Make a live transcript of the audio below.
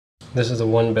This is a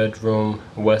one-bedroom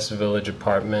West Village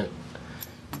apartment.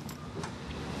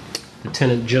 The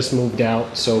tenant just moved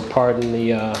out, so pardon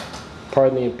the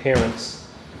appearance,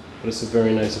 but it's a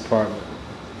very nice apartment.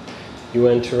 You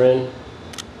enter in,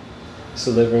 it's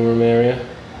the living room area,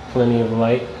 plenty of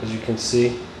light as you can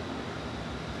see,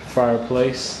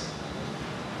 fireplace.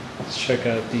 Let's check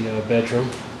out the bedroom.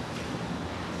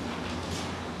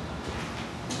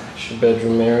 It's your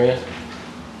bedroom area.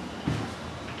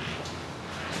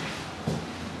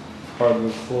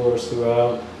 Hardwood floors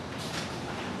throughout.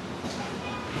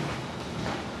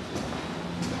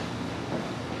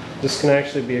 This can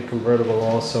actually be a convertible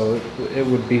also. It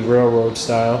would be railroad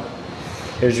style.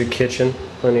 Here's your kitchen,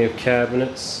 plenty of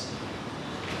cabinets.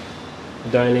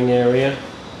 Dining area.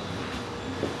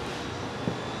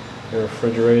 Your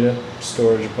refrigerator,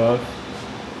 storage above.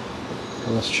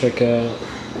 And let's check out.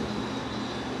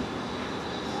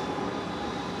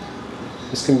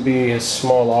 This can be a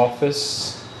small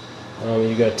office.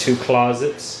 You got 2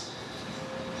 closets,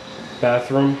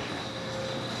 bathroom.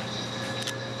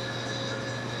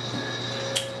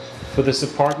 For this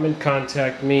apartment,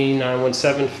 contact me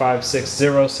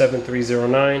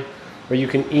 917-560-7309, or you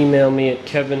can email me at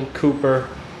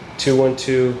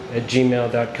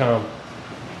kevincooper212@gmail.com.